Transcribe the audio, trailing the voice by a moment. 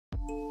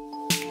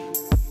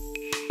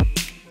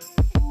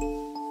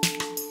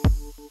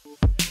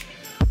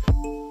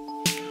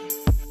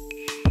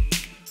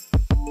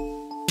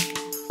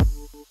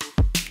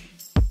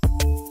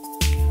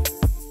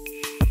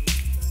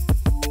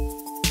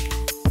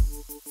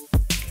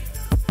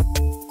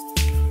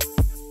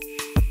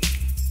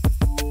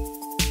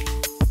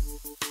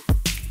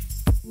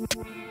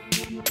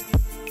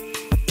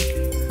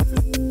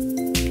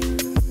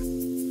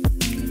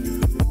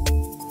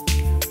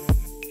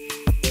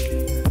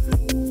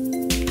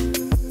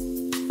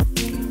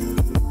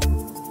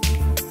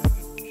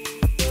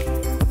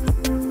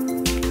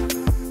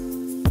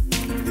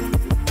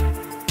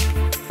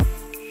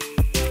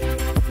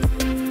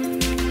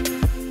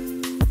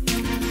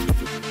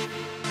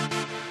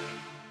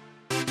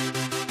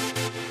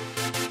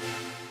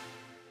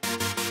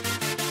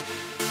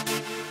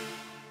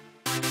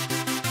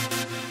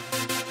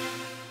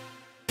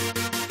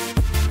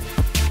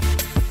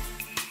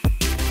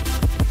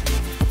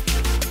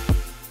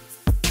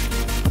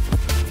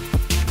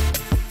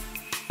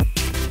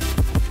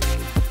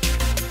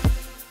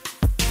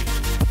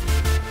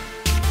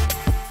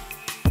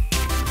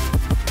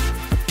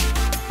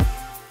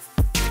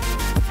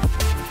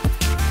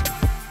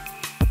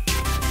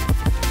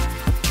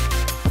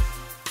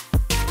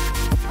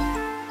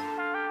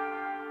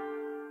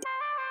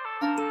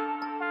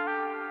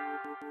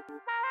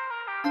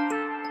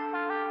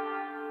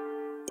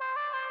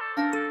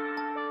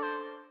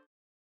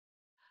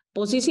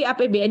Posisi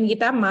APBN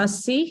kita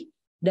masih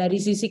dari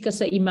sisi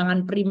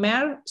keseimbangan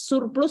primer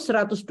surplus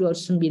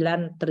 129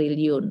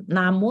 triliun.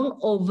 Namun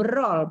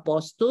overall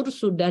postur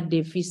sudah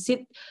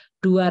defisit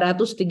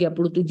 237,7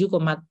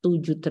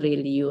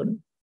 triliun.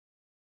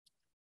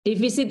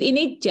 Defisit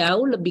ini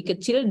jauh lebih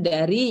kecil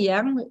dari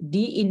yang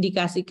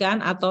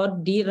diindikasikan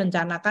atau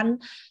direncanakan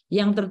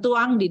yang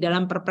tertuang di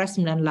dalam Perpres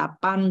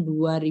 98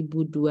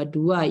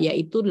 2022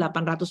 yaitu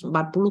 840,2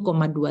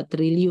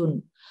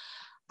 triliun.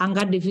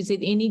 Angka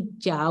defisit ini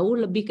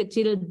jauh lebih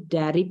kecil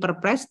dari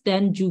Perpres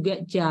dan juga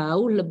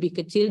jauh lebih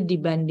kecil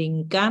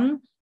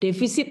dibandingkan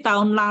defisit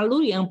tahun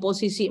lalu yang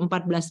posisi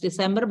 14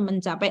 Desember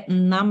mencapai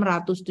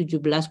 617,4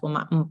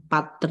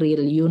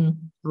 triliun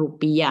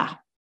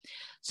rupiah.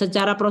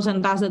 Secara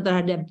persentase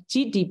terhadap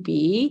GDP,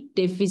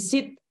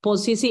 defisit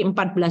posisi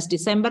 14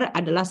 Desember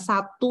adalah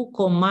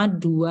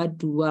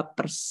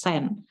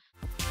 1,22%.